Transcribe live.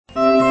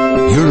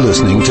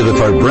listening to the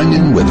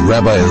Farbrengen with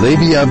Rabbi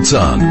Levi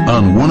Avtzon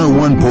on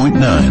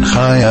 101.9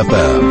 Chai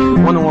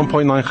FM.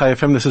 101.9 Chai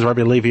FM. This is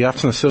Rabbi Levi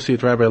Avtzon,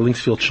 Associate Rabbi at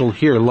Linksfield Shul,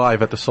 here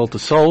live at the Soul to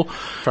Soul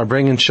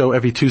Farbrengen show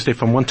every Tuesday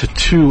from 1 to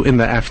 2 in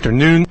the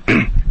afternoon.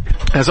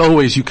 As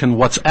always, you can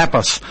WhatsApp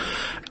us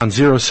on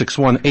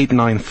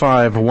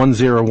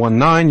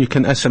 061-895-1019. You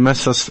can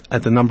SMS us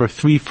at the number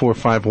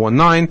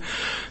 34519,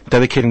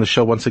 dedicating the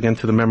show once again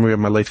to the memory of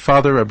my late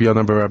father, Rabbi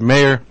Avtzon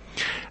Meir.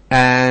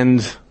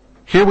 And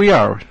here we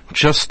are,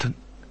 just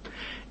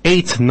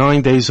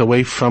 8-9 days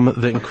away from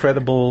the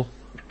incredible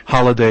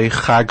holiday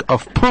Chag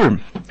of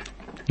Purim.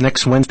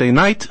 Next Wednesday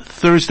night,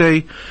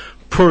 Thursday,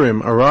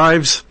 Purim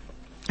arrives.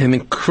 An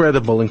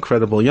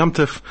incredible Yom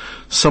Tov.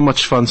 So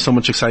much fun, so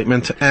much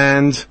excitement.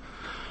 And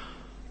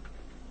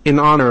in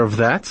honor of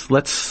that,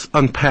 let's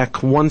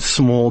unpack one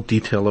small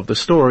detail of the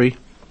story,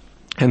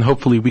 and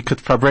hopefully we could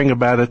farbring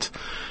about it.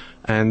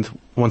 And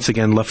once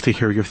again, love to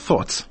hear your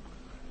thoughts.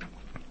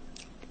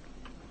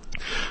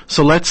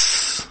 So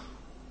let's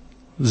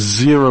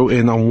zero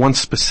in on one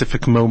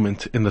specific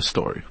moment in the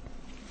story.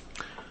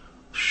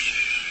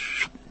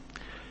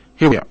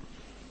 Here we are.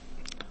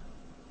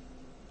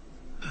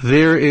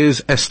 There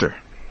is Esther.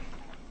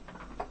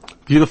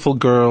 Beautiful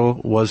girl,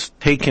 was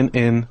taken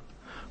in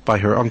by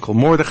her uncle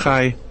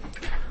Mordechai.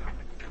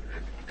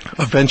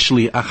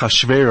 Eventually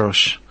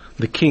Achashverosh,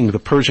 the king, the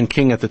Persian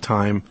king at the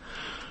time,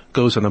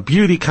 goes on a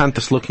beauty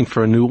contest looking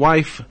for a new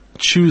wife,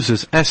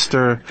 chooses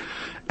Esther,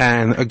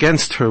 and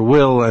against her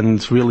will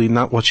and really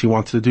not what she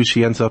wanted to do,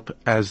 she ends up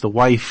as the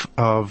wife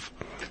of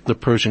the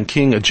Persian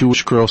king, a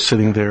Jewish girl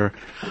sitting there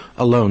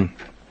alone.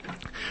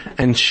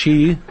 And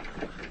she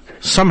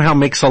somehow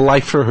makes a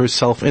life for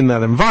herself in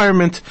that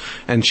environment,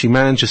 and she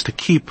manages to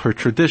keep her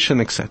tradition,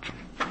 etc.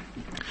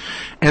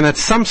 And at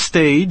some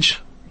stage,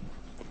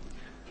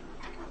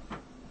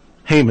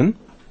 Haman,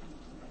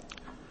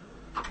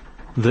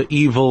 the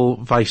evil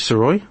vice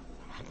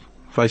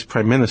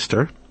prime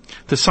minister,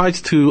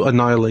 decides to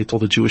annihilate all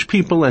the Jewish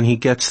people, and he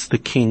gets the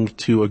king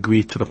to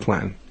agree to the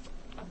plan.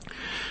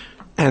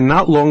 And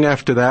not long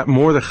after that,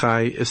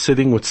 Mordechai is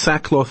sitting with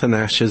sackcloth and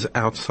ashes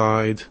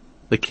outside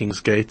the king's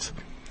gate.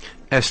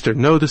 Esther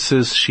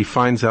notices, she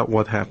finds out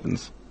what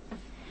happens.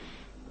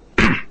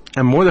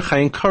 And Mordechai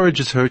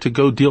encourages her to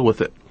go deal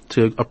with it,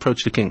 to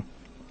approach the king.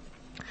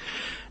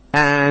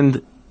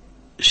 And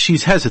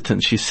she's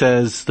hesitant. She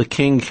says, the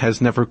king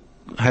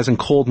hasn't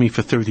called me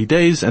for 30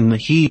 days, and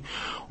he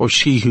or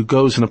she who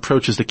goes and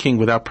approaches the king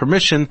without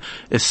permission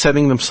is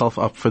setting themselves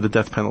up for the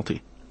death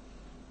penalty.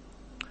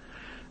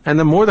 And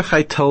then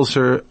Mordechai tells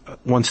her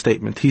one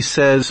statement. He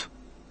says,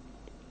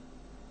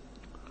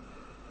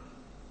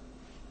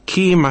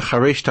 Ki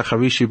macharesh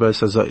tacharishi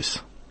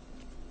b'esazos.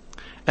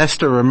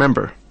 Esther,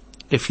 remember,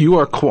 if you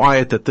are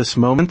quiet at this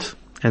moment,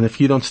 and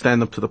if you don't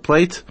stand up to the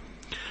plate,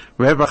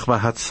 revach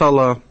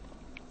v'hatzala,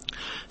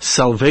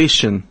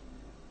 salvation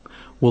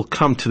will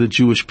come to the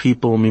Jewish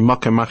people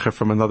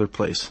from another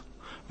place.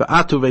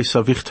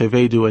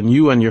 And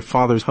you and your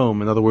father's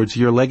home, in other words,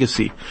 your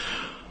legacy,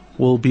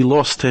 will be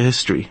lost to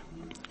history.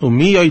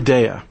 And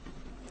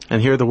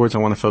here are the words I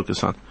want to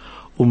focus on.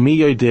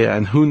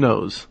 And who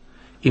knows,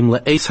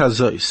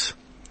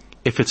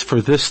 if it's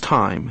for this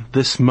time,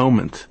 this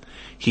moment,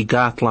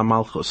 higat la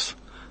malchus,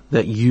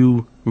 that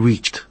you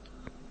reached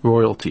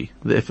royalty.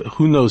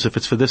 Who knows if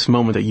it's for this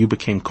moment that you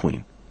became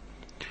queen.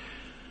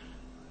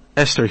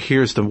 Esther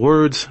hears the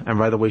words, and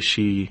right away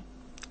she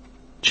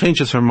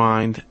changes her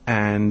mind,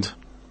 and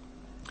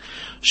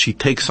she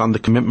takes on the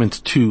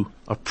commitment to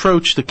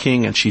approach the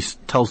king, and she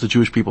tells the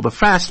Jewish people to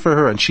fast for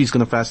her, and she's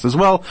going to fast as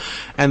well.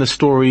 And the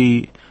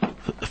story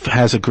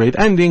has a great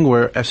ending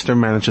where Esther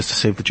manages to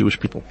save the Jewish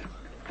people.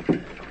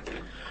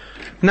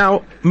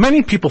 Now,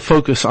 many people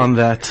focus on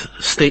that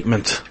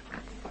statement.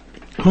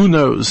 Who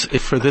knows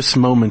if for this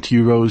moment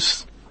you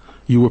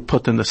were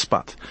put in the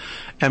spot.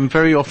 And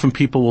very often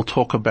people will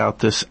talk about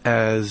this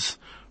as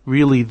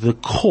really the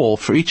call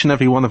for each and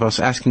every one of us,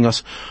 asking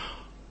us,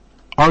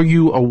 are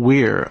you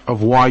aware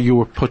of why you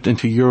were put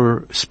into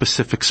your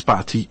specific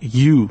spot?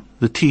 You,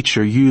 the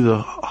teacher, you,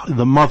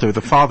 the mother, the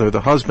father,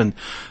 the husband,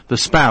 the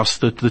spouse,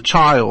 the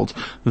child,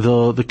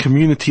 the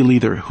community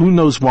leader. Who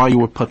knows why you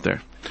were put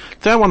there?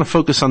 Then I want to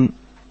focus on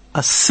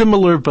a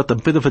similar but a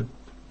bit of a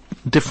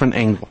different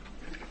angle.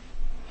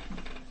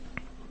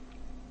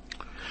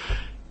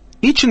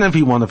 Each and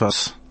every one of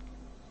us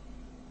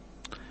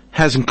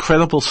has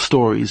incredible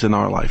stories in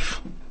our life.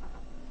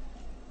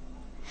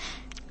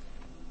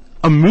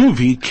 A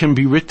movie can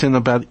be written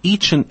about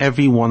each and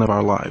every one of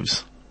our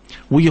lives.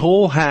 We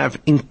all have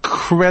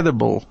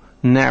incredible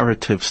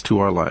narratives to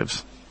our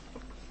lives.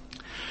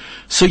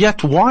 So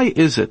yet, why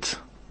is it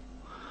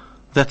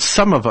that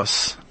some of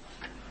us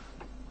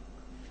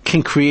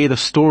can create a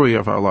story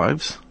of our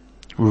lives,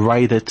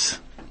 write it,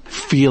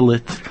 feel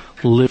it,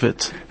 live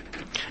it,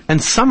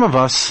 and some of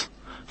us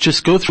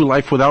just go through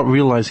life without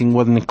realizing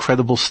what an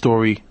incredible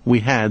story we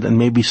had, and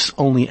maybe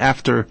only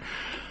after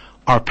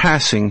our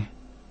passing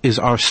is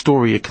our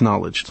story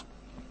acknowledged.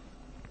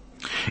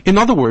 In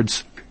other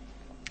words,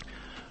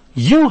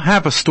 you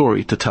have a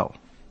story to tell.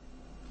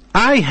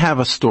 I have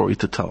a story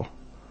to tell.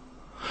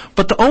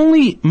 But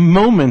the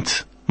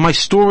moment my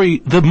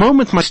story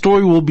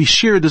will be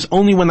shared is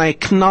only when I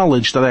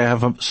acknowledge that I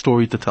have a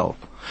story to tell.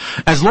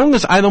 As long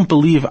as I don't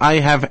believe I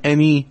have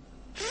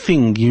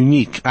anything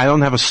unique, I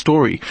don't have a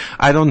story,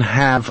 I don't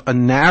have a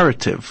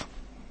narrative,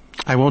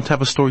 I won't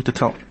have a story to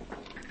tell.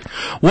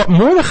 What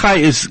Mordechai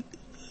is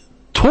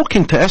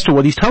talking to Esther,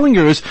 what he's telling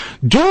her is,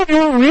 do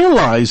you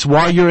realize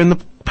why you're in the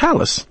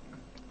palace?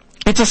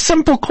 It's a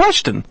simple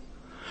question.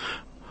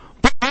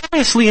 But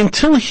obviously,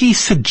 until he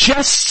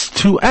suggests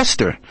to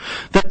Esther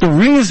that the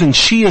reason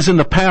she is in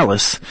the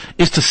palace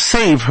is to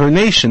save her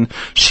nation,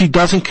 she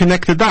doesn't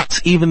connect the dots,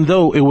 even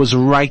though it was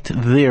right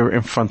there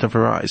in front of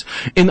her eyes.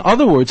 In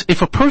other words,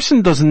 if a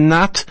person does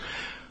not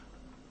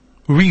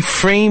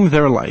reframe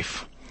their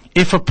life,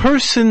 if a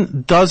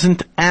person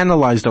doesn't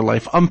analyze their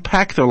life,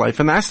 unpack their life,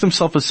 and ask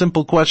themselves a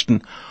simple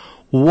question,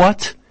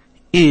 what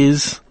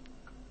is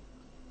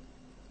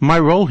my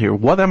role here?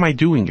 What am I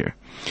doing here?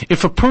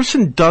 If a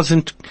person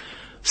doesn't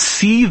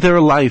see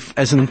their life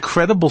as an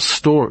incredible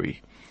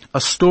story, a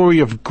story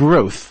of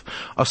growth,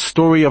 a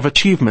story of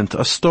achievement,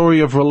 a story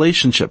of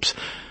relationships,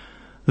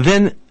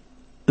 then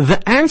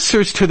the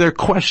answers to their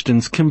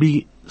questions can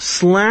be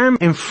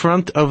slammed in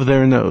front of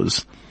their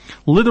nose,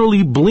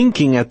 literally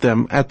blinking at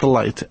them at the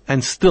light,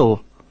 and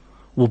still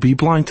will be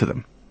blind to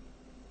them.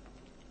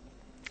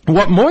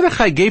 What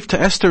Mordechai gave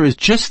to Esther is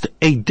just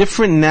a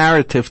different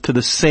narrative to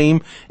the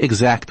same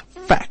exact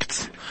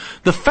facts.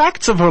 The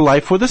facts of her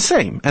life were the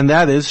same, and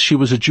that is she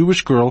was a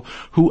Jewish girl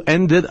who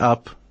ended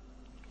up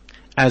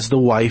as the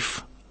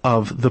wife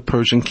of the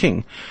Persian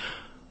king.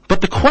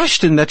 But the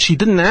question that she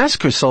didn't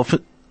ask herself,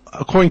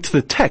 according to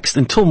the text,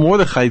 until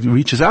Mordechai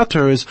reaches out to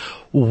her is,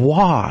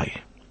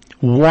 why?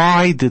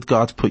 Why did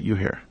God put you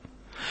here?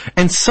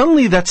 And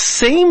suddenly that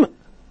same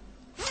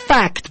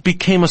fact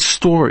became a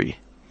story.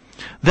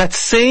 That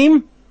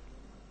same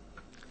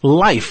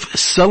life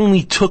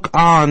suddenly took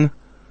on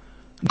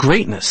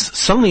greatness.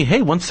 Suddenly,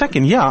 hey, one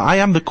second, yeah, I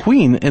am the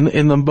queen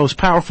in the most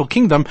powerful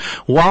kingdom,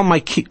 while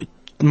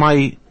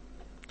my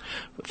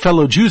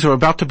fellow Jews are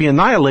about to be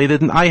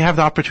annihilated, and I have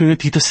the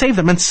opportunity to save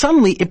them. And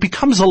suddenly it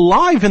becomes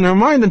alive in her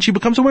mind, and she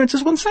becomes aware and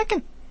says, one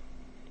second,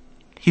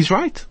 he's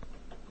right.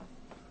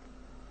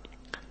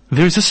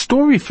 There's a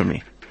story for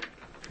me.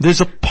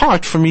 There's a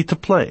part for me to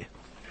play.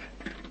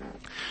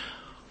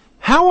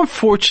 How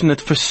unfortunate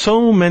for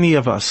so many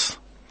of us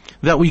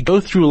that we go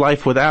through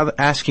life without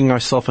asking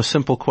ourselves a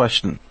simple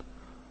question.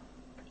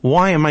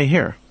 Why am I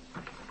here?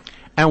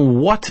 And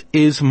what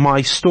is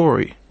my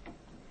story?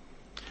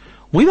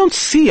 We don't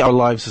see our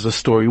lives as a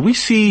story. We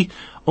see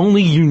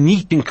only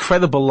unique,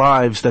 incredible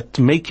lives that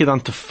make it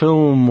onto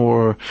film,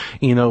 or,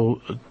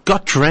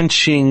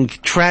 gut-wrenching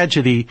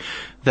tragedy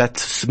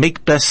that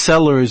make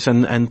bestsellers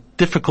and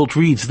difficult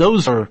reads.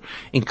 Those are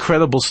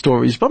incredible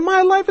stories. But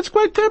my life is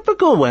quite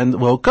typical.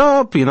 And woke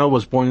up,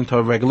 was born into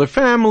a regular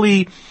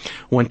family,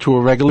 went to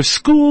a regular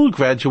school,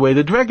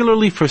 graduated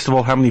regularly. First of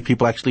all, how many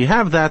people actually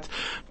have that?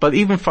 But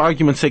even for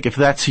argument's sake, if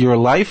that's your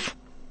life,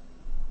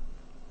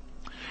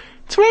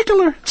 it's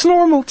regular, it's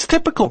normal, it's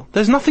typical.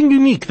 There's nothing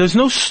unique. There's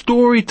no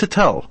story to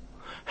tell.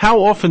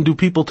 How often do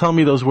people tell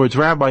me those words,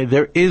 Rabbi,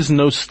 there is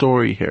no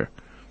story here.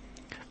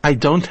 I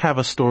don't have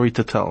a story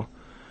to tell.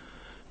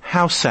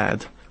 How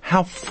sad,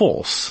 how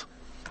false,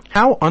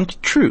 how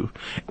untrue.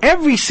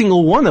 Every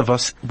single one of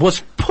us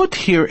was put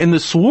here in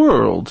this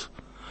world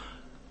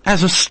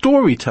as a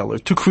storyteller,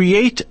 to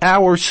create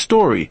our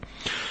story.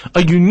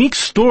 A unique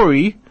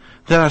story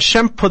that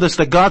Hashem put us,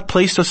 that God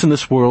placed us in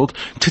this world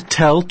to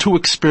tell, to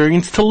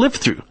experience, to live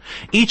through.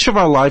 Each of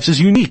our lives is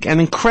unique and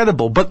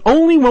incredible, but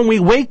only when we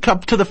wake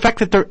up to the fact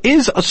that there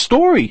is a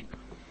story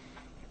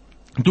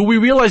do we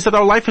realize that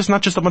our life is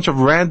not just a bunch of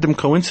random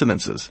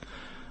coincidences.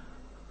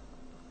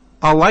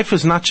 Our life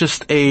is not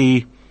just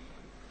a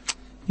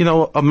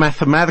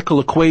mathematical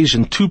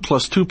equation, 2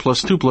 + 2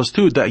 + 2 +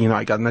 2, that,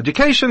 I got an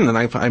education, and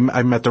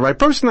I met the right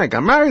person, I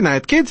got married, and I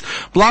had kids,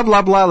 blah,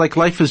 blah, blah. Like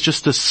life is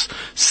just this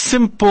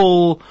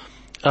simple,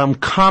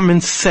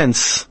 common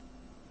sense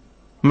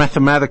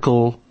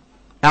mathematical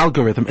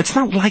algorithm. It's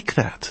not like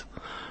that.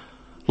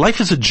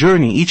 Life is a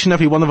journey. Each and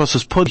every one of us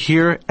is put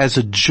here as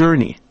a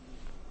journey.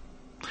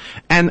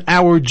 And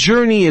our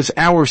journey is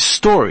our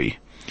story.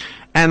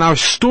 And our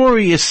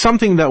story is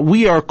something that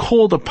we are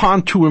called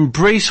upon to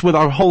embrace with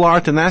our whole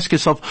heart and ask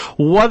yourself,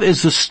 what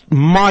is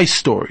my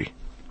story?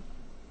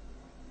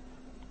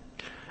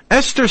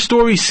 Esther's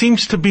story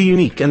seems to be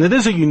unique, and it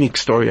is a unique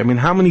story. I mean,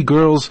 how many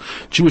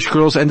Jewish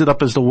girls ended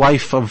up as the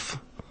wife of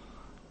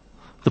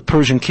the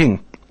Persian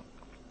king?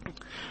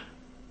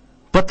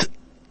 But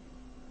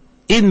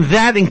in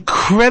that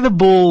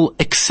incredible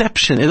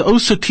exception, it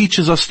also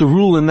teaches us the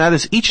rule, and that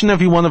is each and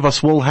every one of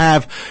us will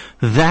have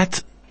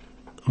that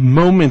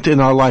moment in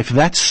our life,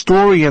 that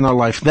story in our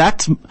life,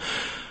 that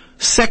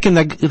second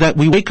that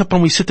we wake up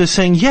and we sit there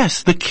saying,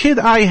 yes, the kid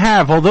I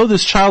have, although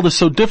this child is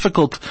so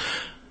difficult,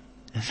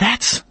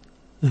 that's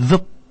the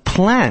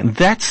plan.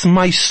 That's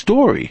my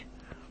story.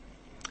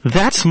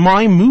 That's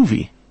my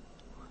movie.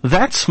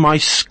 That's my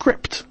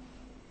script.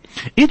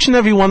 Each and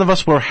every one of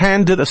us were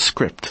handed a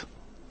script.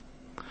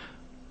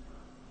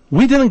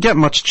 We didn't get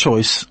much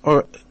choice,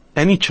 or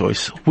any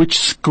choice, which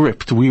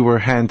script we were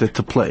handed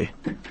to play.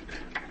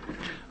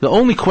 The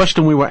only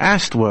question we were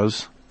asked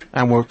was,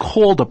 and were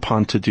called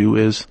upon to do,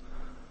 is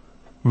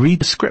read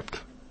the script.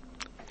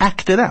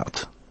 Act it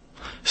out.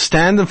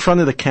 Stand in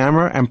front of the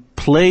camera and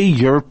play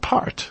your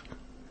part.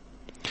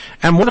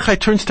 And Mordechai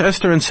turns to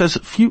Esther and says,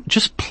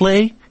 just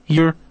play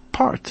your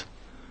part.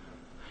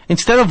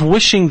 Instead of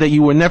wishing that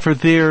you were never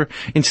there,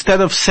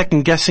 instead of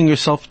second guessing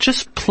yourself,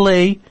 just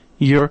play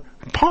your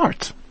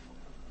part.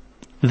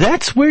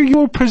 That's where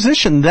you're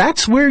positioned.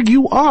 That's where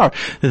you are.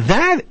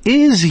 That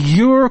is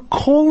your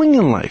calling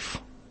in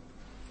life.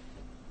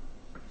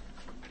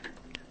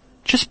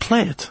 Just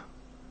play it.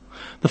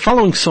 The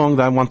following song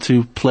that I want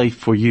to play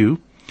for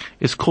you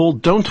is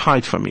called Don't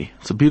Hide From Me.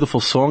 It's a beautiful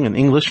song in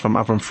English from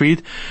Avram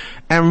Fried.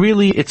 And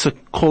really it's a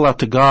call out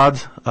to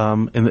God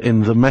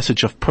in the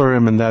message of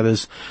Purim, and that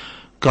is,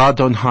 God,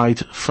 don't hide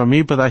from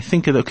me. But I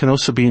think it can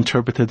also be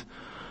interpreted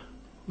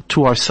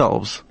to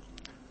ourselves,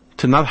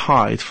 to not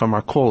hide from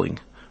our calling,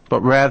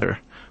 but rather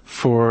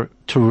to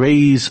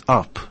raise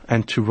up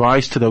and to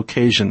rise to the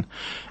occasion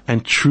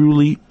and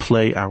truly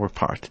play our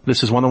part.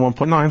 This is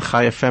 101.9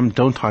 Chai FM,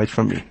 Don't Hide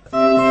From Me.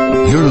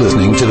 You're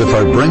listening to the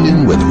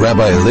Farbrengen with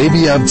Rabbi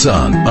Levi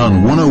Avtzon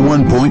on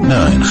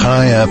 101.9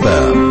 Chai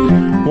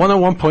FM.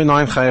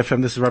 101.9 Chai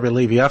FM, this is Rabbi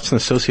Levi Avtzon,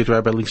 Associate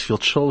Rabbi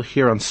Linksfield Shul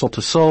here on Soul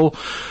to Soul.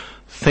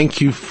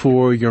 Thank you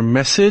for your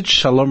message.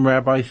 Shalom,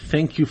 Rabbi.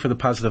 Thank you for the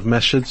positive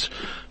message.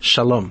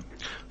 Shalom.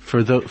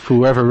 For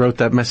whoever wrote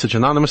that message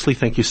anonymously,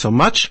 thank you so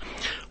much.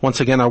 Once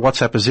again, our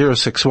WhatsApp is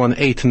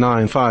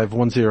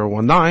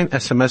 061-895-1019,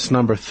 SMS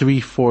number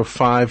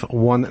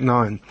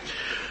 34519.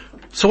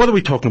 So what are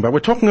we talking about? We're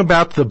talking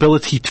about the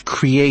ability to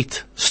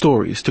create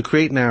stories, to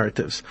create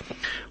narratives.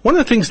 One of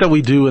the things that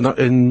we do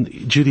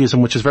in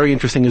Judaism, which is very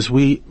interesting, is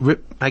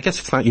I guess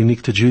it's not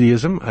unique to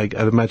Judaism. I'd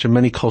imagine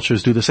many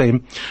cultures do the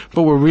same,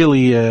 but we're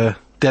really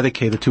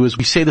dedicated to is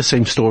we say the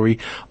same story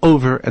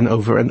over and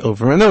over and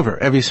over and over.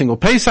 Every single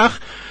Pesach,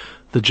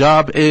 the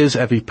job is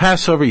every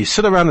Passover, you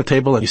sit around the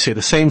table and you say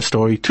the same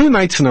story 2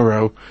 nights in a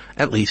row,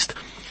 at least.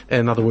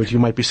 In other words, you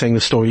might be saying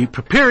the story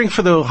preparing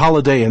for the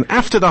holiday and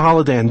after the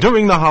holiday and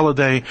during the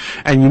holiday,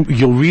 and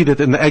you'll read it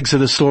in the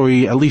Exodus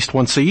story at least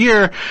once a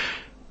year,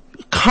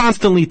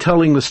 constantly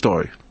telling the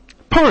story.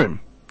 Purim,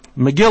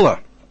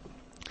 Megillah,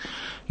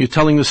 you're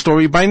telling the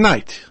story by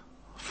night,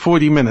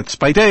 40 minutes.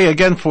 By day,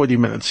 again 40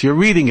 minutes. You're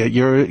reading it,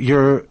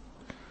 you're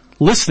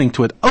listening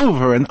to it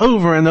over and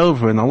over and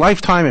over. In a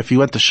lifetime, if you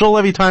went to shul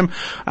every time,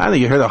 I don't know,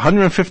 you heard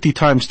 150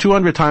 times,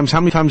 200 times, how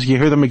many times do you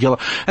hear the Megillah?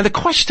 And the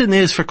question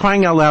is, for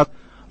crying out loud,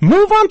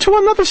 move on to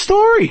another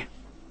story.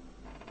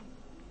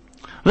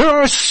 There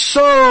are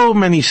so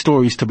many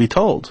stories to be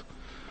told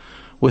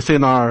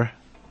within our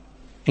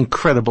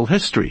incredible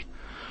history.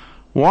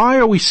 Why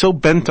are we so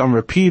bent on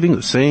repeating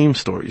the same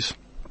stories?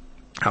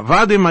 We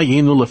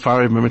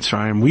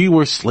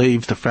were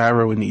slaves to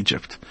Pharaoh in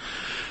Egypt.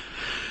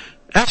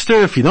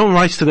 Esther, if you don't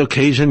rise to the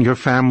occasion, your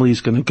family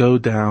is going to go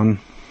down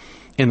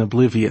in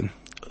oblivion.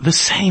 The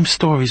same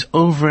stories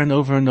over and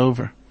over and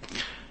over.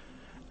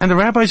 And the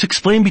rabbis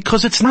explain,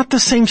 because it's not the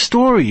same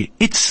story.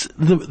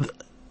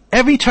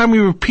 Every time we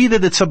repeat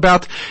it, it's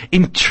about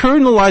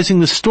internalizing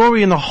the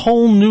story in a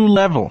whole new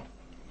level.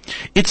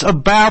 It's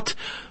about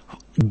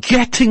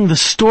getting the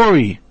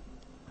story.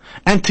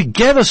 And to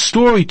get a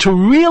story, to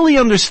really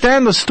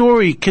understand the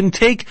story, can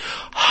take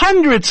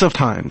hundreds of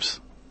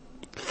times,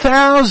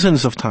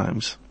 thousands of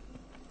times.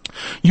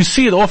 You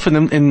see it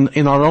often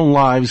in our own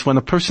lives when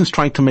a person's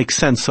trying to make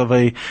sense of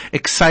a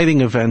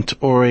exciting event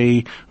or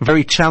a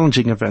very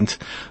challenging event.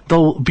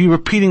 They'll be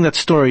repeating that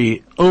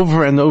story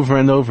over and over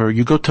and over.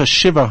 You go to a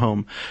shiva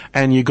home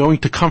and you're going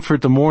to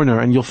comfort the mourner,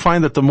 and you'll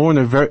find that the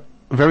mourner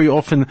very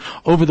often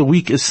over the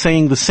week is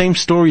saying the same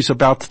stories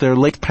about their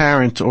late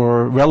parent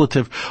or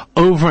relative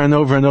over and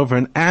over and over.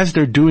 And as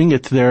they're doing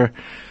it, they're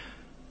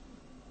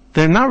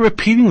not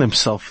repeating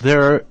themselves.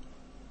 They're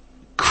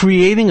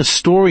creating a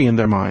story in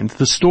their mind.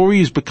 The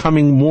story is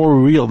becoming more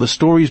real. The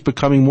story is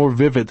becoming more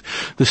vivid.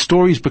 The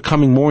story is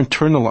becoming more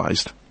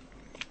internalized,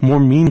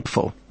 more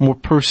meaningful, more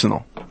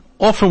personal.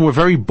 Often we're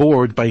very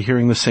bored by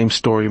hearing the same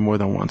story more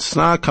than once.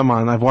 Come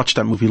on, I've watched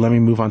that movie, let me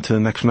move on to the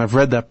next one. I've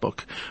read that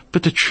book.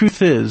 But the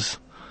truth is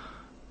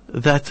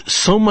that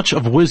so much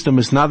of wisdom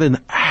is not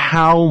in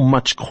how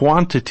much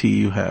quantity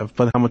you have,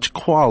 but how much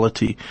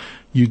quality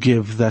you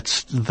give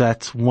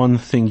that one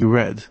thing you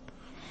read.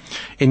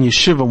 In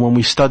yeshiva, when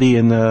we study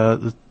in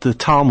the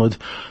Talmud,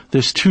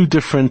 there's 2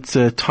 different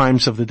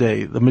times of the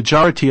day. The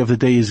majority of the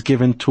day is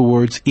given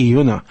towards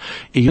iyuna.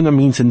 Iyuna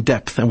means in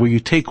depth, and where you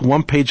take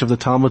one page of the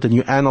Talmud and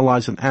you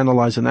analyze and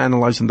analyze and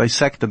analyze and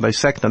dissect and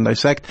dissect and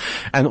dissect,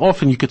 and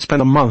often you could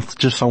spend a month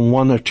just on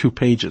 1 or 2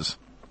 pages.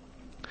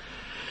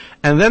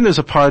 And then there's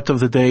a part of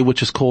the day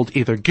which is called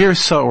either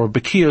girsa or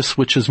bekios,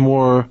 which is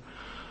more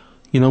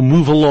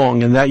move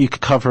along, and that you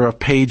could cover a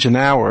page an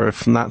hour,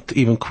 if not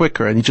even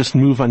quicker, and you just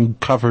move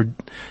uncovered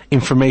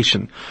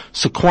information.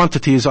 So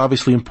quantity is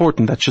obviously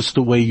important. That's just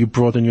the way you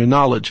broaden your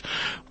knowledge.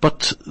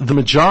 But the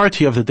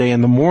majority of the day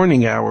in the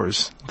morning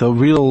hours, the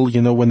real,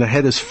 when the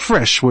head is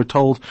fresh, we're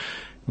told,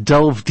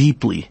 delve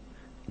deeply.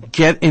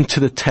 Get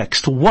into the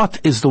text. What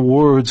is the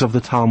words of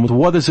the Talmud?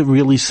 What is it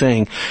really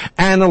saying?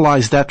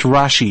 Analyze that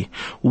Rashi.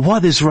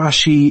 What is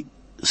Rashi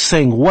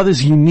saying? What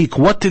is unique?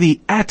 What did he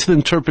add to the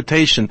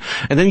interpretation?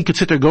 And then you could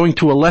sit there going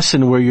to a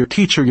lesson where your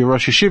teacher, your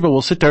Rosh Yeshiva,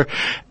 will sit there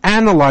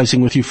analyzing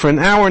with you for an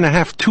hour and a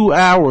half, 2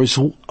 hours,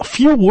 a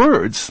few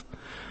words.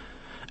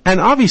 And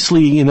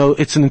obviously,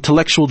 it's an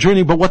intellectual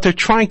journey, but what they're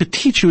trying to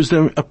teach you is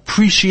the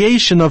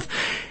appreciation of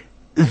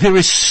there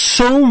is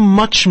so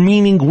much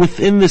meaning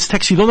within this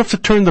text. You don't have to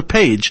turn the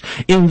page.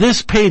 In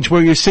this page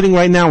where you're sitting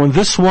right now, in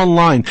this one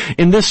line,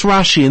 in this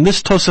Rashi, in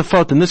this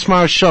Tosafot, in this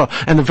Maharsha,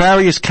 and the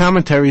various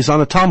commentaries on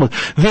the Talmud,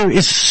 there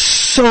is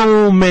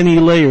so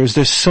many layers.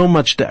 There's so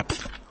much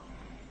depth.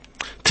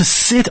 To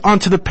sit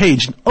onto the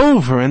page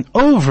over and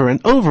over and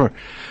over.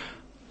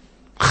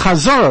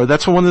 Chazara,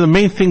 that's one of the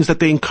main things that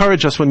they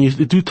encourage us when you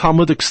do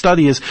Talmudic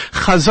study is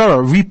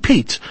Chazara,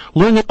 repeat.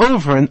 Learn it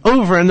over and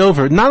over and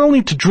over, not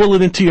only to drill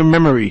it into your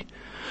memory,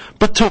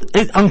 but to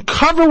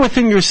uncover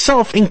within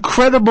yourself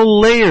incredible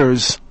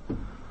layers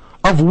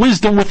of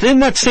wisdom within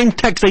that same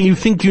text that you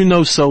think you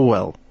know so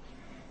well.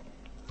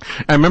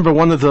 I remember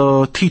one of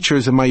the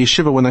teachers in my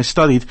yeshiva when I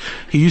studied,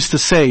 he used to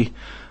say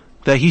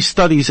that he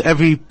studies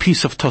every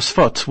piece of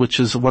Tosfot, which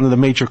is one of the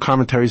major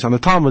commentaries on the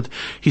Talmud.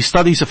 He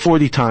studies it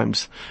 40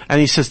 times. And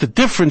he says the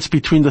difference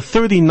between the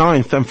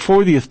 39th and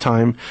 40th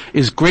time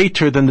is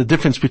greater than the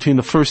difference between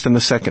the first and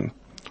the second,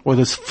 or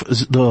the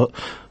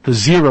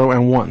 0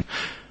 and 1.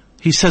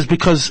 He says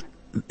because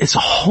it's a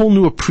whole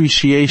new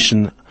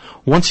appreciation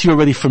once you're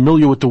already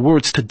familiar with the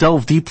words, to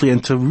delve deeply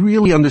and to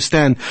really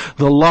understand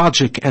the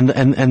logic and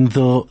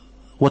the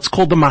what's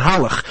called the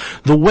mahalach,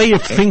 the way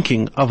of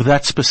thinking of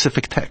that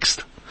specific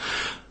text.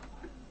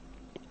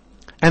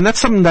 And that's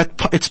something that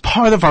it's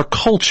part of our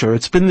culture.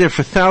 It's been there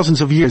for thousands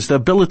of years. The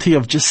ability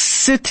of just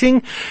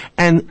sitting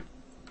and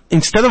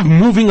instead of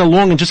moving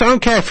along and just, I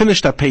don't care, I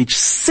finished that page.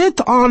 Sit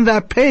on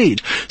that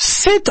page.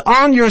 Sit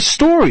on your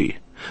story.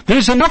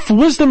 There's enough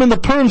wisdom in the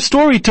Purim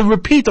story to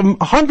repeat them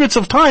hundreds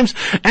of times,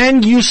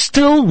 and you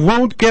still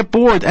won't get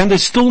bored, and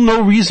there's still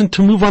no reason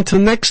to move on to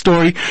the next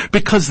story,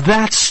 because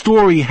that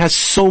story has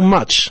so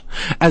much,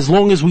 as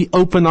long as we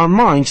open our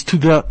minds to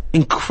the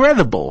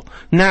incredible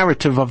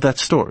narrative of that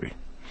story.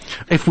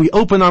 If we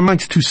open our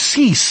minds to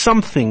see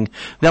something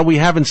that we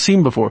haven't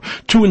seen before,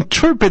 to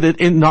interpret it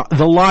in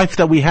the life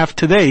that we have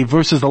today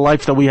versus the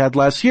life that we had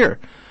last year.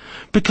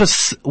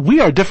 Because we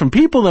are different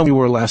people than we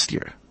were last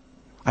year.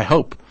 I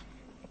hope.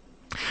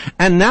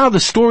 And now the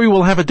story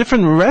will have a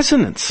different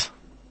resonance.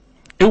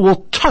 It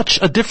will touch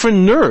a different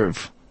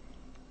nerve.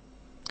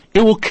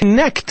 It will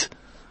connect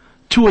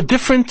to a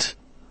different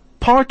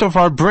part of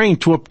our brain,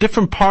 to a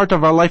different part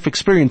of our life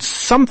experience.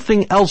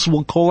 Something else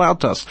will call out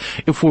to us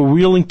if we're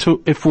willing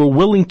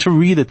to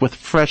read it with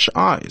fresh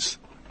eyes.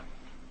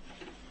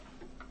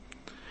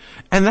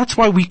 And that's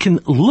why we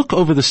can look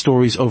over the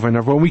stories over and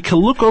over, and we can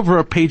look over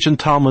a page in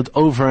Talmud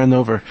over and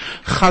over.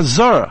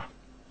 Chazara,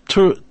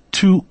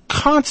 to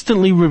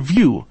constantly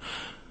review.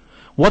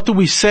 What do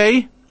we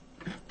say?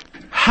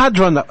 Every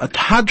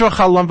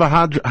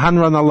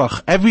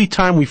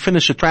time we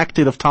finish a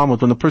tractate of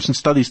Talmud, when the person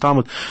studies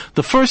Talmud,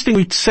 the first thing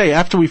we say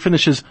after we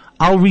finish is,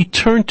 I'll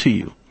return to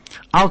you.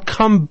 I'll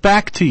come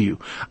back to you.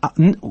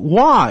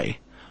 Why?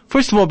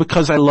 First of all,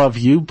 because I love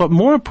you, but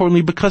more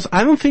importantly, because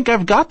I don't think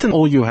I've gotten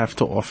all you have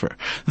to offer.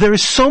 There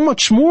is so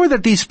much more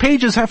that these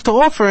pages have to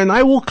offer, and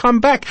I will come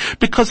back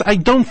because I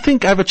don't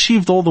think I've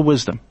achieved all the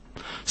wisdom.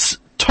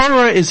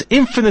 Torah is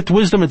infinite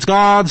wisdom. It's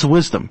God's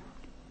wisdom.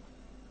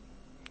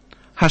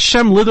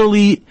 Hashem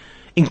literally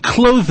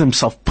enclosed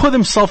himself, put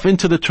himself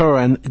into the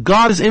Torah, and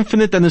God is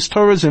infinite and his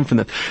Torah is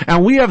infinite.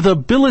 And we have the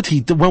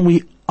ability to, when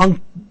we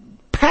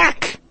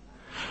unpack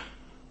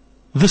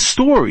the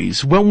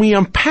stories, when we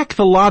unpack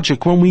the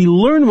logic, when we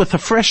learn with a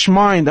fresh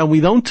mind and we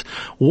don't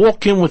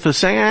walk in with a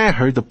saying, I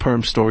heard the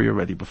Purim story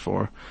already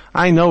before.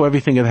 I know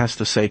everything it has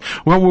to say.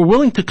 When we're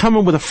willing to come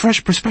in with a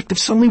fresh perspective,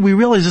 suddenly we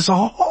realize it's a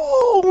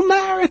whole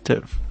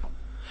narrative.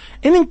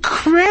 An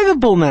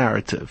incredible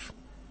narrative.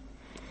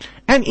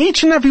 And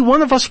each and every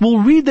one of us will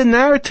read the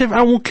narrative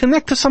and will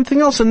connect to something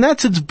else, and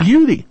that's its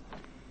beauty.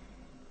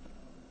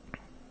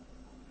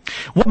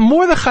 What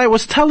Mordechai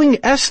was telling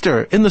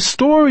Esther in the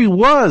story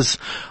was,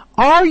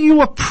 are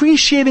you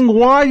appreciating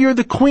why you're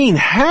the queen?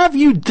 Have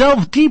you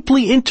delved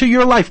deeply into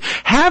your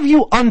life? Have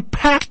you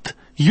unpacked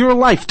your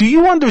life? Do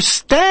you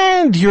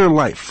understand your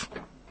life?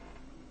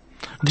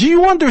 Do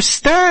you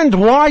understand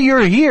why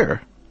you're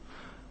here?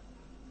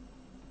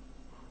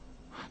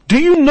 Do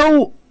you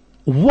know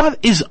what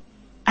is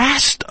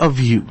asked of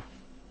you?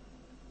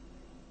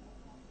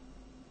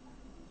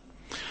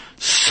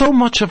 So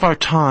much of our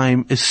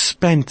time is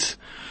spent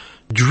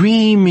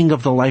dreaming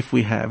of the life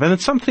we have. And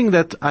it's something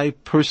that I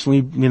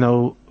personally,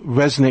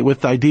 resonate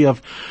with, the idea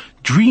of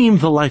dream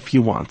the life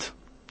you want.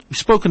 We've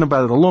spoken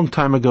about it a long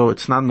time ago.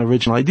 It's not an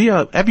original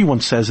idea.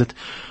 Everyone says it.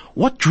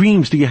 What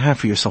dreams do you have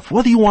for yourself?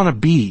 What do you want to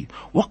be?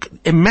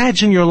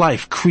 Imagine your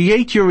life.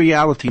 Create your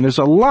reality. And there's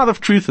a lot of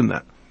truth in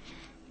that.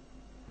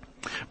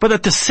 But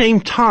at the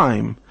same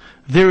time,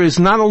 there is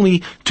not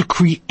only to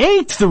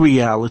create the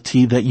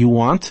reality that you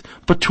want,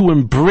 but to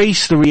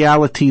embrace the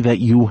reality that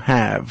you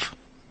have.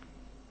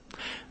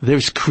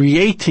 There's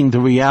creating the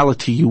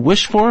reality you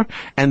wish for,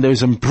 and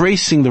there's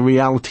embracing the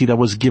reality that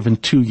was given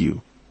to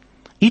you.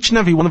 Each and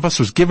every one of us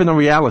was given a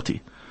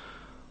reality,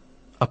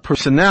 a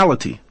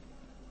personality,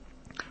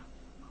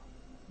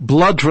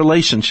 blood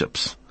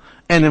relationships,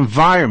 an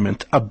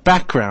environment, a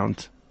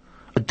background,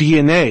 a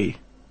DNA,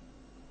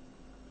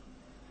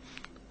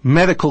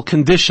 medical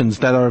conditions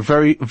that are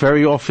very,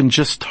 very often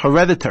just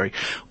hereditary.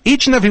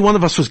 Each and every one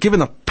of us was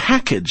given a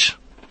package.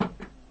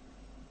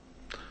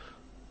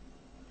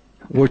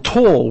 We're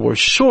tall, we're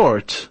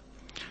short,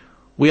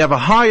 we have a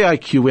high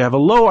IQ, we have a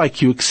low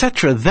IQ,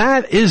 etc.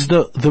 That is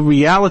the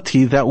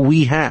reality that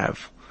we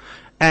have.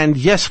 And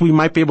yes, we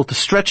might be able to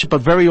stretch it,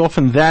 but very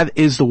often that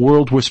is the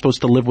world we're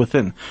supposed to live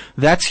within.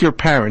 That's your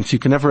parents. You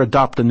can never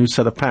adopt a new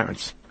set of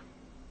parents.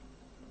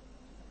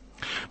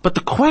 But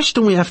the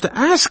question we have to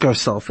ask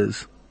ourselves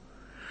is,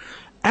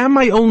 am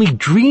I only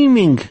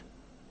dreaming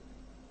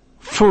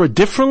for a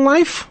different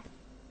life?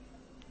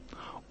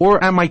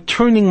 Or am I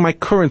turning my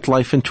current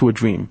life into a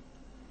dream?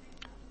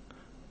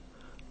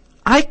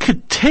 I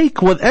could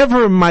take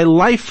whatever my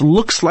life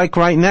looks like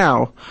right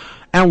now,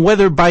 and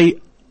whether by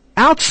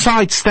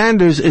outside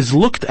standards is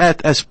looked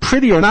at as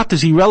pretty or not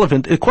is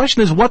irrelevant. The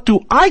question is, what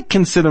do I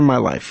consider my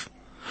life?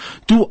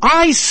 Do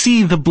I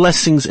see the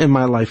blessings in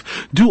my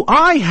life? Do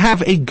I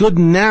have a good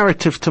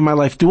narrative to my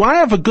life? Do I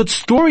have a good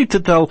story to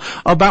tell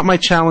about my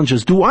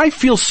challenges? Do I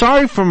feel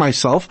sorry for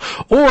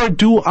myself? Or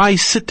do I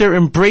sit there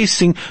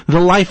embracing the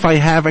life I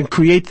have and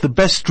create the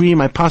best dream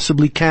I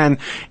possibly can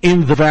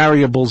in the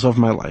variables of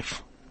my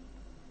life?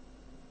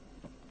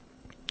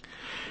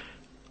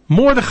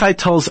 Mordechai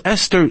tells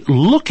Esther,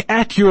 look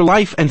at your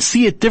life and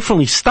see it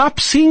differently. Stop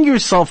seeing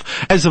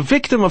yourself as a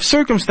victim of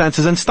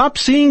circumstances, and stop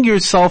seeing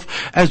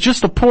yourself as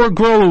just a poor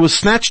girl who was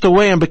snatched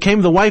away and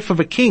became the wife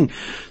of a king.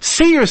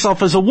 See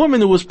yourself as a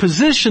woman who was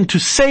positioned to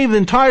save the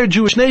entire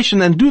Jewish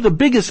nation and do the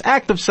biggest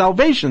act of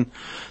salvation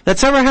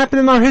that's ever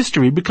happened in our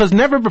history, because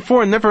never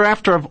before and never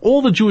after have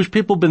all the Jewish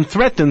people been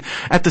threatened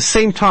at the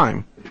same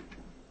time.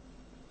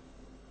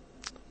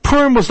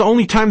 Purim was the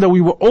only time that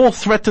we were all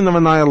threatened of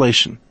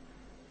annihilation.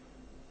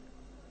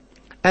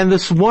 And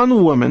this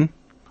one woman,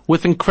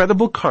 with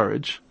incredible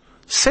courage,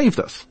 saved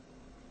us.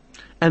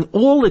 And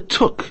all it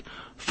took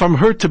from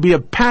her to be a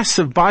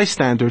passive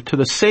bystander to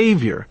the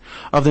savior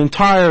of the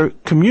entire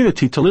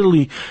community to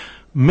literally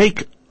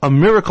make a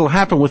miracle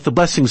happen with the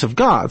blessings of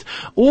God,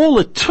 all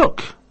it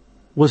took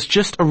was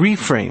just a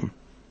reframe,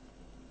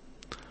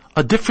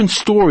 a different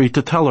story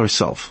to tell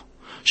herself.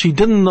 She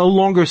no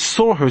longer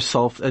saw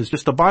herself as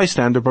just a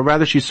bystander, but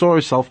rather she saw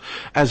herself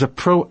as a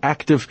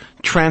proactive,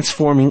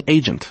 transforming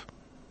agent.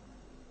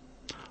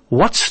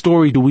 What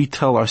story do we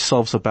tell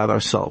ourselves about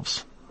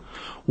ourselves?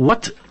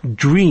 What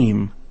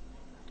dream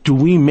do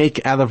we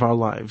make out of our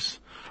lives?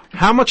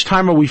 How much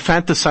time are we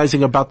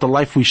fantasizing about the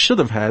life we should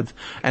have had,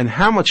 and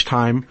how much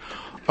time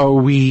are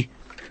we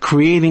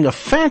creating a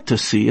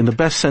fantasy, in the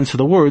best sense of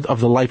the word, of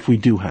the life we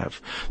do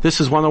have?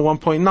 This is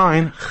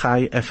 101.9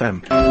 Chai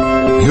FM.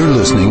 You're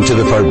listening to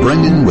the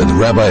Farbrengen with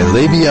Rabbi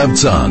Levi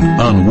Avtzon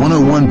on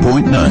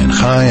 101.9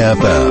 Chai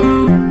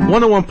FM.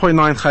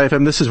 101.9 Chai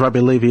FM. This is Rabbi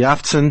Levi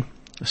Avtzon,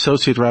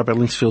 Associate Rabbi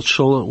Linksfield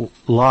Shul,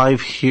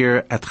 live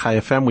here at Chai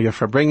FM. We are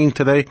Farbrengen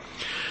today,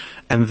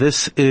 and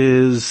this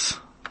is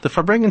the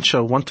Farbrengen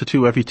Show, 1 to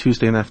 2 every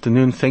Tuesday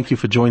afternoon. Thank you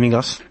for joining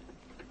us.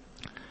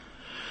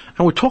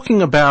 And we're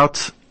talking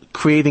about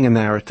creating a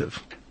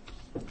narrative.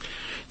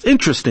 It's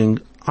interesting,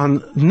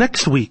 on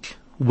next week,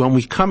 when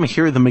we come and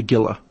hear the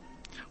Megillah,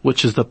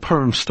 which is the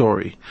Purim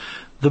story,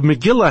 the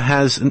Megillah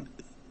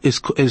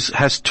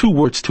has two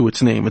words to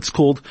its name. It's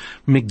called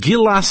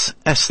Megillas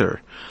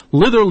Esther,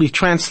 literally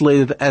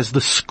translated as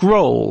the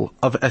scroll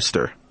of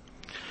Esther.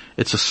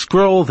 It's a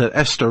scroll that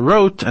Esther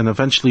wrote and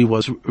eventually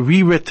was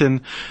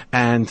rewritten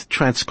and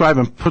transcribed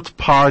and put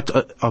part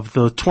of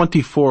the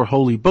 24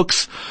 holy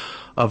books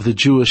of the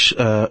Jewish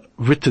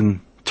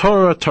written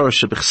Torah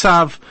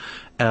Shebichsav,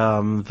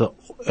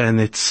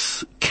 and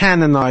it's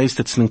canonized.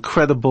 It's an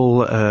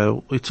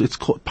incredible, it's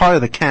part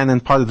of the canon,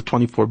 part of the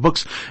 24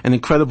 books, an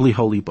incredibly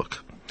holy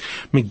book.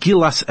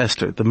 Megillas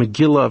Esther, the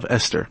Megillah of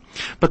Esther.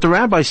 But the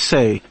rabbis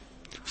say,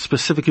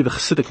 specifically the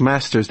Hasidic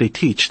masters, they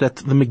teach that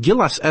the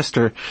Megillas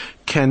Esther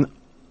can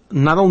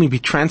not only be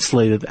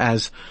translated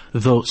as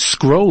the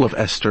scroll of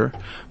Esther,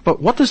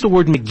 but what does the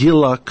word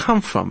Megillah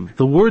come from?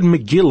 The word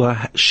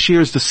Megillah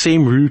shares the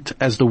same root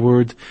as the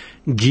word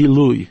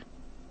Gilui,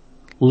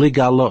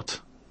 Ligalot,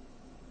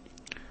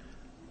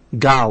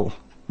 Gal,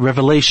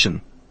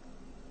 revelation,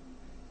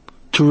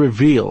 to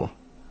reveal.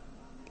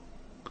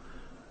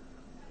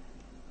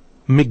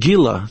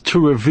 Megillah, to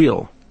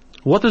reveal.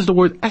 What does the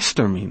word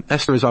Esther mean?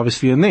 Esther is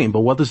obviously a name, but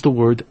what does the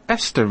word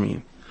Esther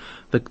mean?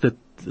 the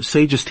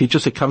sages teach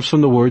us, it comes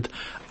from the word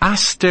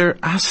aster,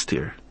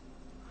 aster.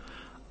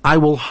 I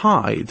will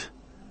hide.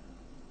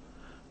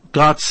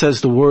 God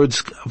says the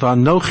words,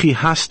 Vanochi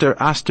haster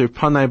aster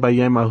panai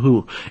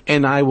bayemahu,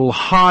 and I will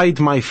hide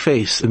my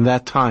face in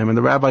that time. And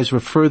the rabbis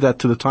refer that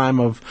to the time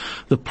of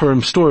the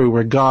Purim story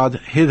where God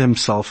hid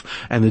himself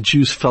and the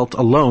Jews felt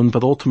alone,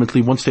 but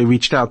ultimately once they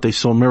reached out, they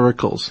saw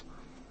miracles.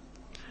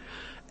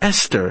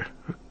 Esther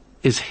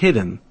is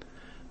hidden.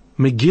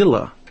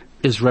 Megillah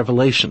is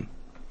revelation.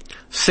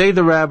 Say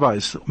the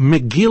rabbis,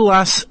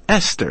 Megillas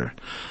Esther.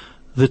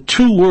 The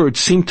two words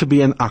seem to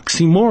be an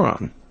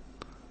oxymoron.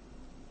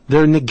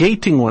 They're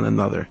negating one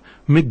another.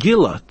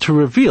 Megillah, to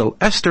reveal.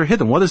 Esther,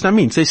 hidden. What does that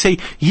mean? They say,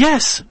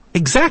 yes,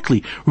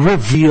 exactly.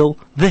 Reveal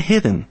the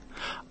hidden.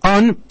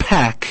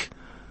 Unpack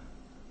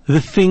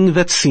the thing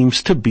that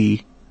seems to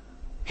be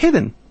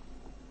hidden.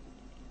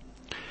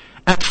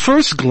 At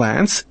first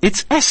glance,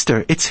 it's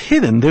Esther. It's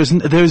hidden.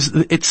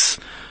 It's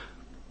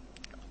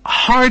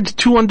hard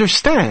to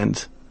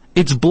understand.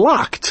 It's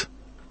blocked.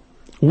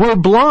 We're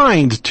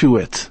blind to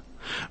it.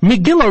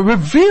 Megillah,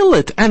 reveal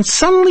it, and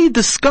suddenly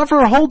discover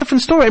a whole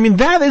different story. I mean,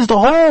 that is the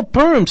whole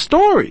Purim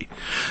story.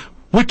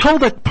 We're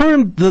told that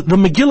Purim, the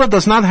Megillah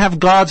does not have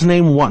God's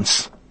name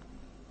once.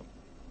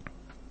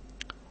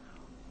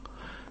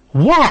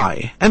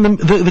 Why? And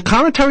the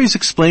commentaries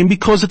explain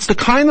because it's the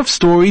kind of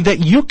story that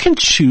you can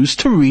choose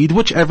to read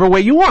whichever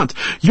way you want.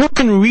 You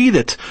can read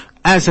it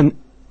as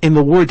in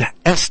the word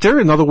Esther,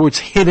 in other words,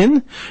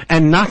 hidden,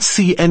 and not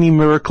see any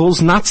miracles,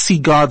 not see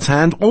God's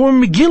hand. Or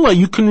Megillah,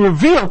 you can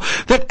reveal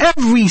that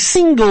every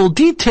single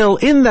detail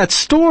in that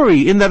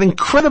story, in that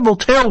incredible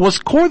tale, was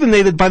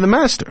coordinated by the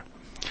Master,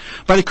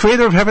 by the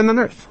Creator of heaven and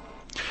earth.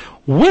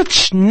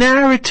 Which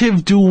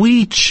narrative do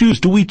we choose?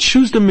 Do we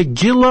choose the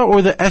Megillah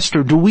or the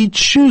Esther? Do we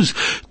choose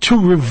to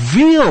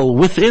reveal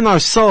within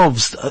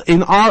ourselves,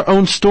 in our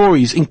own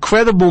stories,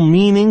 incredible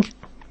meaning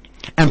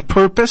and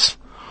purpose?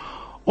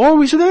 Or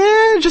we say,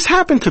 it just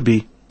happened to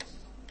be.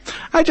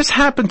 I just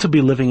happened to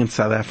be living in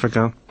South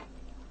Africa.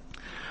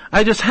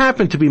 I just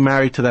happened to be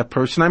married to that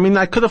person. I mean,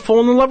 I could have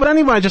fallen in love with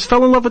anyone. I just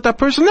fell in love with that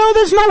person. No,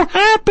 there's no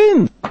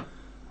happen.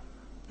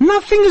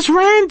 Nothing is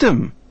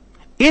random.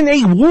 In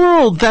a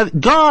world that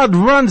God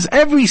runs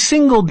every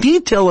single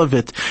detail of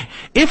it,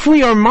 if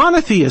we are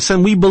monotheists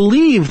and we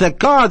believe that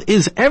God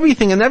is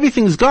everything and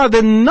everything is God,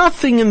 then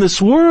nothing in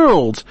this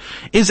world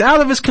is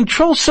out of His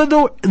control,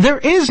 so there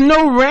is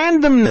no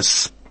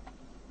randomness.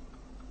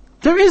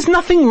 There is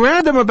nothing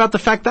random about the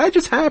fact that I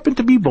just happen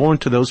to be born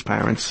to those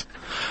parents.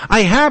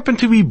 I happen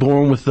to be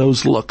born with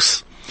those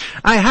looks.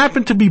 I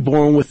happen to be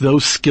born with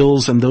those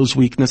skills and those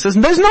weaknesses.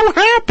 And there's no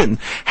happen.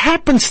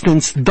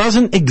 Happenstance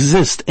doesn't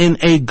exist in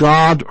a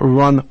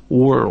God-run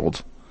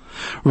world.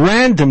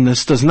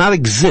 Randomness does not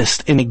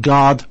exist in a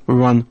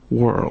God-run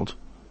world.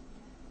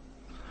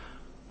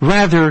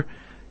 Rather,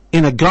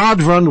 in a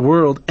God-run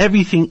world,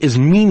 everything is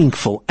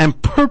meaningful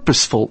and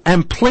purposeful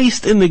and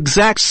placed in the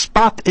exact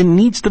spot it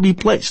needs to be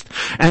placed.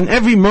 And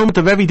every moment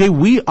of every day,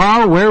 we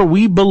are where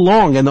we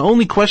belong. And the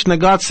only question that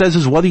God says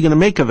is, what are you going to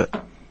make of it?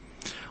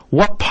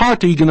 What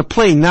part are you going to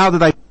play now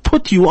that I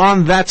put you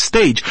on that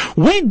stage?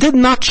 We did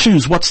not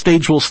choose what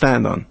stage we'll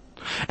stand on.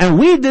 And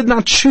we did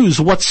not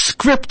choose what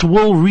script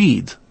we'll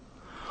read.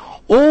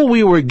 All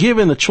we were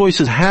given the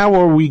choice is, how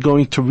are we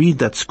going to read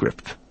that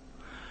script?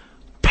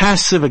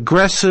 Passive,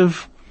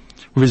 aggressive,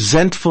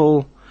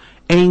 resentful,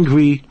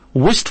 angry,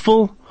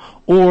 wistful,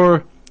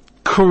 or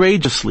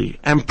courageously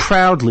and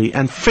proudly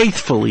and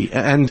faithfully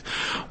and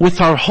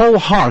with our whole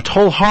heart,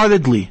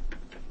 wholeheartedly,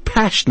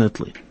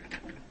 passionately.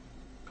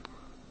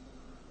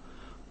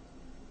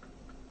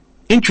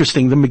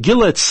 Interesting, the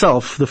Megillah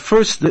itself,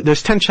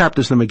 there's 10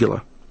 chapters in the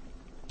Megillah.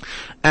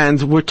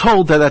 And we're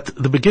told that at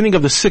the beginning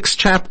of the 6th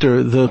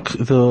chapter, the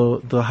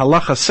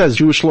halacha says,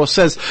 Jewish law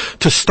says,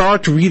 to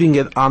start reading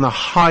it on a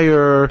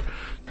higher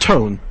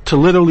tone, to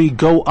literally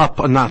go up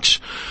a notch.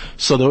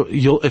 So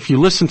if you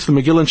listen to the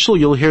Megillah and Shul,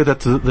 you'll hear that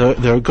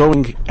they're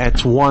going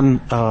at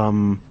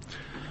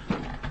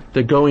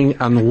they're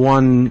going on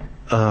one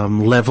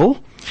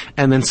level,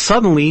 and then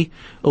suddenly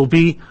it'll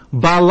be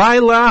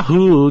Balayla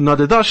hu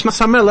nadedash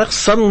nasamelech.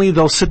 Suddenly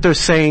they'll sit there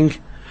saying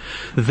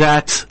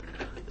that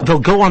they'll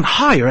go on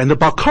higher, and the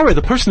Balkara,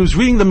 the person who's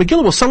reading the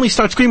Megillah, will suddenly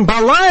start screaming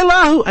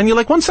Balayla hu, and you're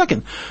like, 1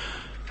 second.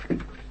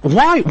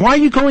 Why are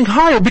you going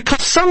higher?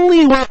 Because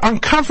suddenly we're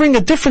uncovering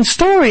a different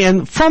story,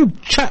 and from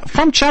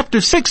chapter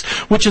 6,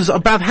 which is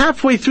about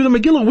halfway through the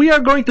Megillah, we are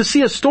going to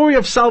see a story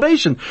of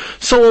salvation.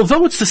 So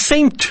although it's the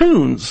same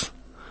tunes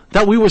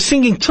that we were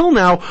singing till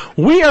now,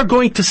 we are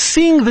going to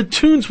sing the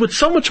tunes with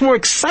so much more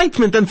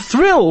excitement and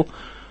thrill,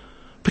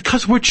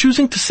 because we're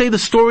choosing to say the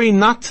story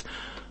not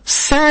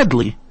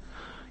sadly.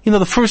 You know,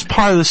 the first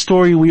part of the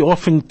story we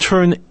often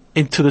turn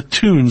into the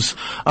tunes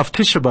of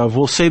Tisha B'Av.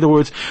 We'll say the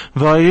words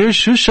Vayir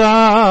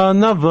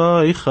Shushan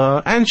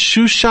Avaycha, and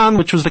Shushan,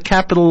 which was the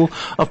capital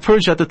of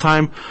Persia at the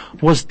time,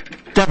 was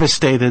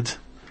devastated.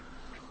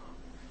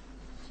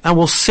 And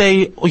we'll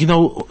say, you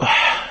know,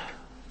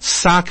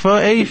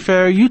 Sakva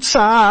Efer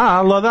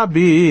Yutza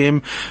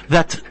Ladabim,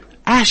 that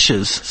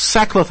ashes,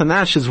 sackcloth and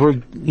ashes were,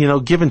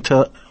 given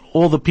to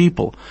all the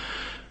people.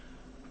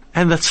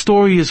 And that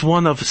story is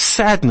one of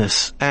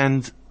sadness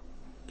and,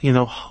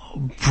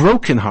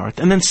 broken heart.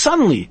 And then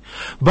suddenly,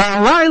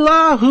 on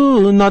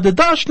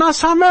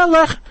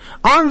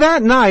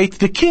that night,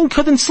 the king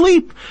couldn't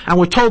sleep. And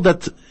we're told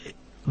that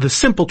the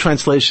simple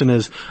translation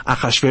is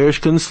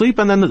Achashverosh couldn't sleep,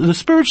 and then the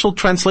spiritual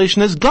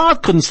translation is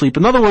God couldn't sleep.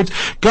 In other words,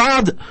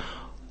 God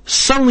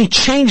suddenly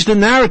changed the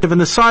narrative and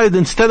decided,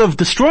 instead of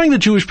destroying the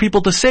Jewish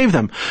people, to save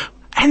them.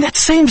 And that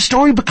same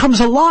story becomes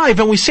alive,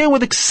 and we say it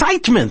with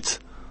excitement.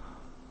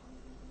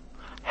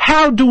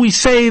 How do we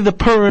say the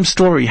Purim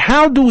story?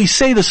 How do we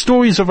say the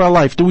stories of our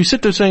life? Do we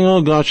sit there saying,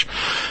 oh gosh,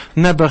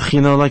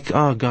 Nebuch,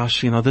 oh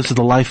gosh, this is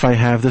the life I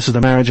have, this is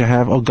the marriage I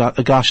have, oh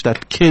gosh,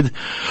 that kid,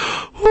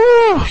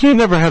 you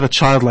never had a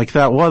child like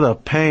that, what a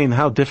pain,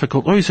 how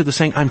difficult. Or you sit there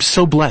saying, I'm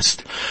so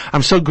blessed,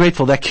 I'm so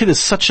grateful, that kid is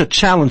such a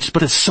challenge,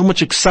 but it's so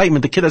much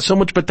excitement, the kid has so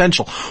much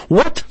potential.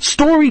 What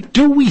story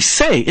do we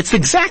say? It's the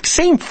exact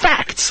same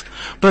facts,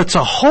 but it's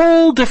a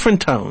whole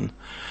different tone.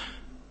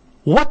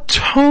 What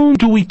tone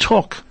do we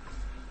talk?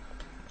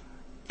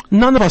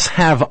 None of us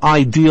have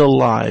ideal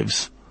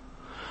lives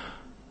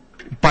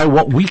by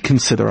what we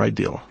consider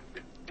ideal.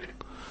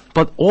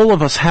 But all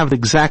of us have the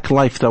exact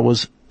life that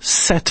was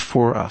set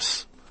for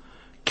us.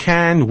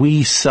 Can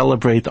we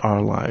celebrate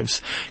our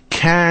lives?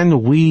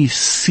 Can we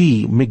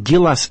see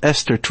Megillas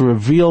Esther to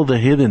reveal the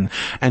hidden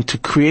and to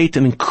create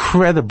an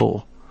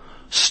incredible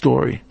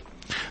story?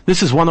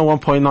 This is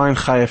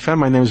 101.9 Chai FM.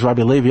 My name is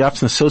Rabbi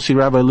Avtzon, Associate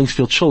Rabbi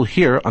Linksfield Shul,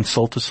 here on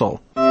Soul to Soul.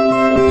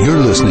 You're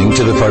listening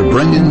to the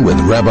Farbrengen with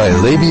Rabbi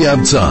Levi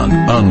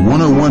Avtzon on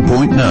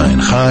 101.9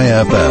 Chai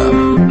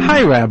FM.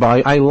 Hi,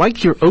 Rabbi. I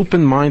like your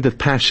open-minded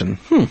passion.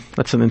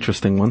 That's an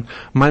interesting one.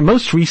 My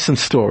most recent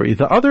story.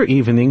 The other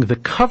evening, the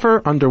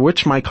cover under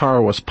which my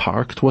car was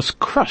parked was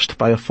crushed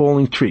by a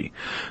falling tree.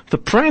 The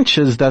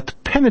branches that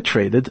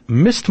penetrated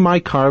missed my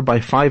car by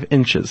 5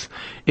 inches.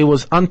 It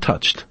was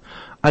untouched.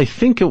 I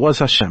think it was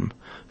Hashem.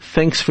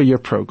 Thanks for your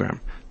program.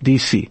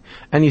 DC.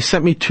 And you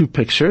sent me 2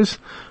 pictures.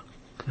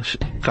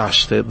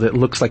 Gosh, that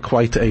looks like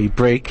quite a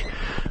break.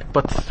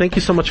 But thank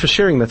you so much for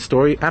sharing that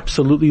story.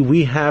 Absolutely,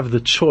 we have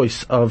the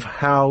choice of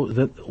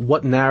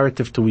what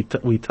narrative do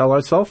we tell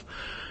ourselves.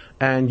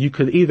 And you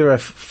could either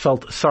have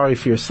felt sorry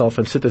for yourself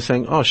and sit there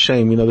saying, oh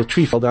shame, the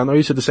tree fell down, or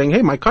you sit there saying,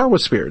 hey, my car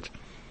was spared.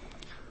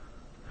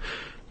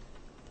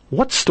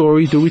 What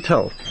story do we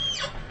tell?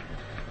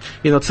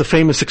 It's a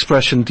famous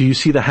expression, do you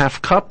see the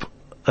half cup,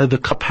 the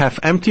cup half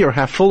empty or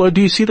half full, or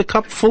do you see the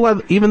cup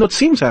full even though it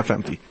seems half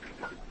empty?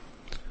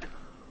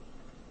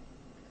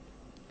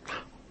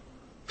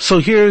 So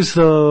here's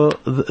the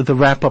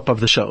wrap up of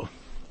the show.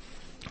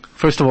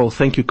 First of all,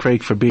 thank you,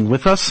 Craig, for being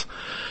with us.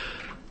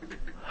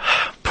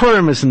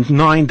 Purim is in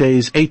 8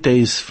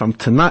 days from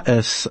tonight.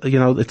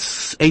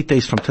 It's 8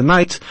 days from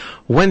tonight.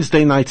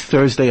 Wednesday night,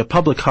 Thursday, a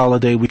public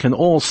holiday. We can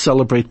all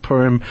celebrate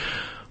Purim.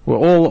 We're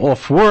all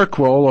off work.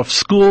 We're all off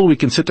school. We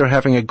can sit there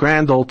having a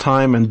grand old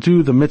time and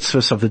do the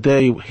mitzvahs of the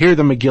day, hear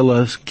the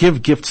Megillah,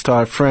 give gifts to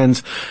our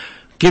friends,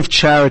 give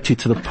charity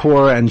to the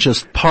poor, and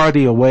just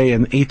party away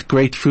and eat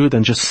great food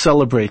and just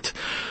celebrate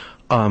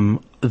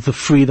the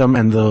freedom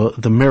and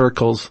the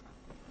miracles.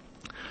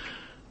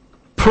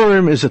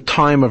 Purim is a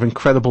time of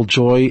incredible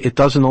joy. It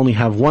doesn't only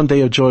have one day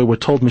of joy. We're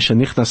told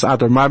Mishanichnas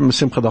Adar Marbim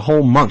Simcha, the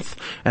whole month.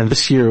 And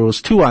this year it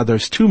was 2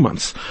 Adars, 2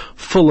 months,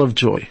 full of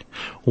joy.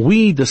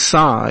 We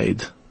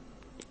decide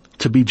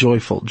to be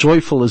joyful.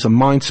 Joyful is a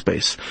mind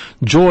space.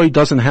 Joy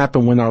doesn't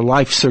happen when our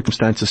life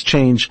circumstances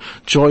change.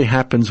 Joy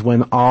happens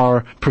when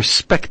our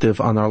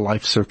perspective on our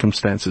life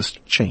circumstances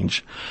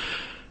change.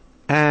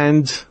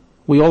 And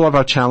we all have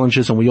our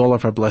challenges and we all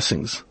have our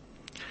blessings.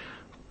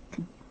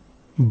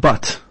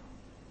 But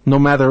no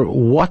matter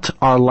what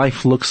our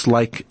life looks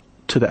like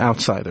to the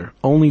outsider,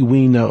 only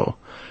we know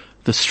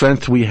the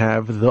strength we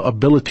have, the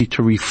ability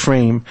to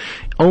reframe.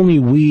 Only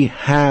we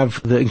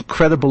have the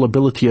incredible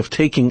ability of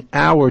taking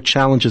our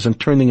challenges and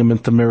turning them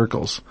into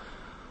miracles.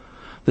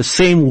 The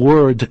same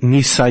word,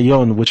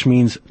 nisayon, which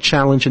means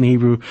challenge in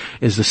Hebrew,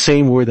 is the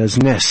same word as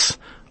nes,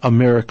 a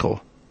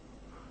miracle.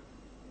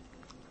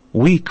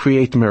 We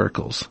create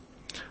miracles.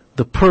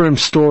 The Purim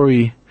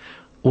story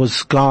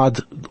was God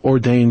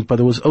ordained,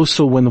 but it was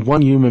also when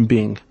one human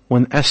being,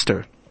 when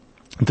Esther,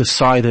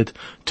 decided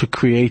to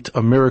create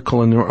a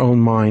miracle in her own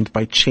mind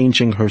by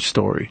changing her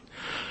story.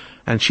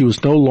 And she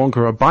was no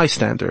longer a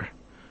bystander.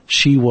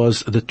 She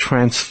was the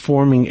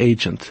transforming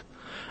agent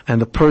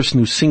and the person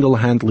who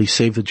single-handedly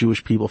saved the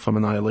Jewish people from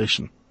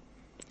annihilation.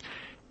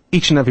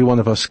 Each and every one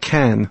of us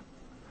can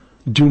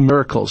do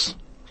miracles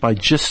by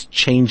just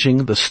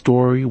changing the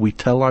story we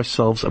tell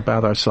ourselves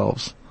about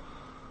ourselves.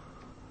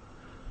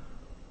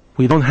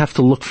 We don't have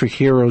to look for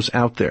heroes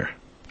out there.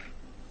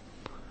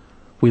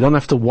 We don't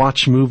have to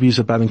watch movies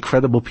about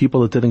incredible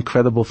people that did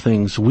incredible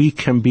things. We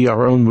can be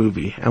our own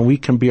movie, and we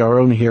can be our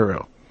own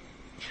hero.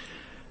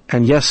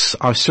 And yes,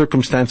 our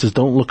circumstances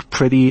don't look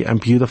pretty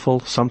and beautiful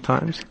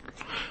sometimes,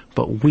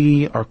 but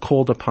we are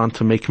called upon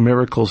to make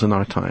miracles in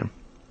our time.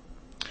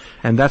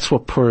 And that's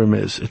what Purim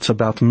is. It's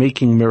about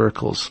making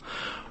miracles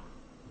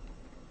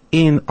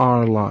in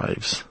our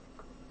lives.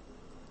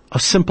 A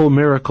simple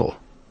miracle,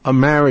 a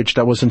marriage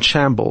that was in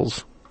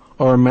shambles,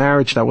 or a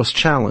marriage that was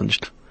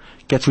challenged,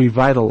 gets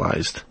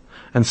revitalized,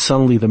 and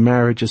suddenly the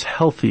marriage is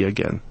healthy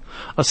again.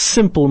 A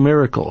simple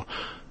miracle.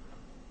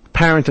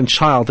 Parent and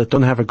child that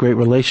don't have a great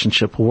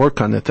relationship work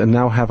on it and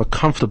now have a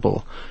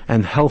comfortable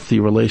and healthy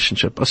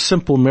relationship. A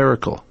simple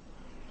miracle.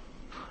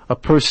 A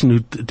person who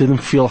didn't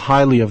feel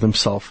highly of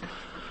themselves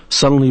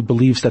suddenly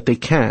believes that they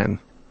can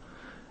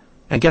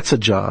and gets a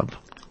job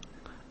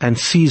and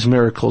sees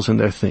miracles in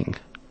their thing.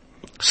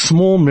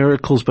 Small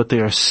miracles, but they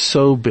are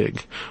so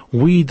big.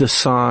 We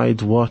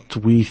decide what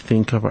we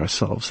think of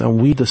ourselves, and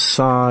we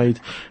decide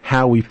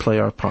how we play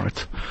our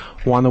part.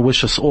 Want to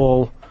wish us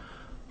all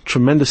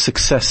tremendous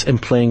success in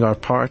playing our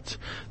part,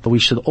 but we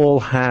should all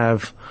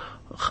have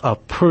a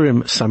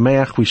Purim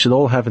Sameach. We should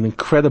all have an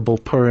incredible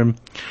Purim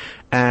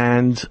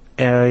and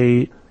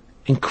a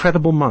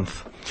incredible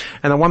month.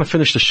 And I want to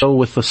finish the show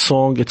with a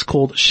song. It's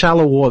called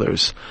Shallow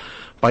Waters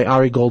by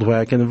Ari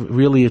Goldwag, and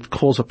really it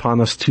calls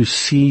upon us to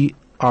see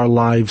our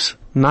lives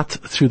not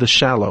through the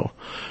shallow,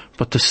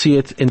 but to see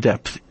it in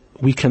depth.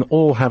 We can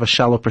all have a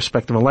shallow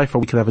perspective in life, or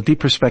we can have a deep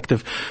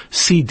perspective.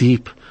 See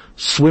deep,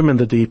 swim in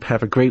the deep.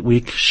 Have a great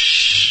week.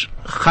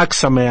 Chag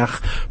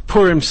Sameach,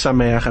 Purim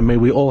Sameach, and may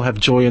we all have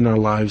joy in our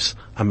lives.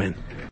 Amen.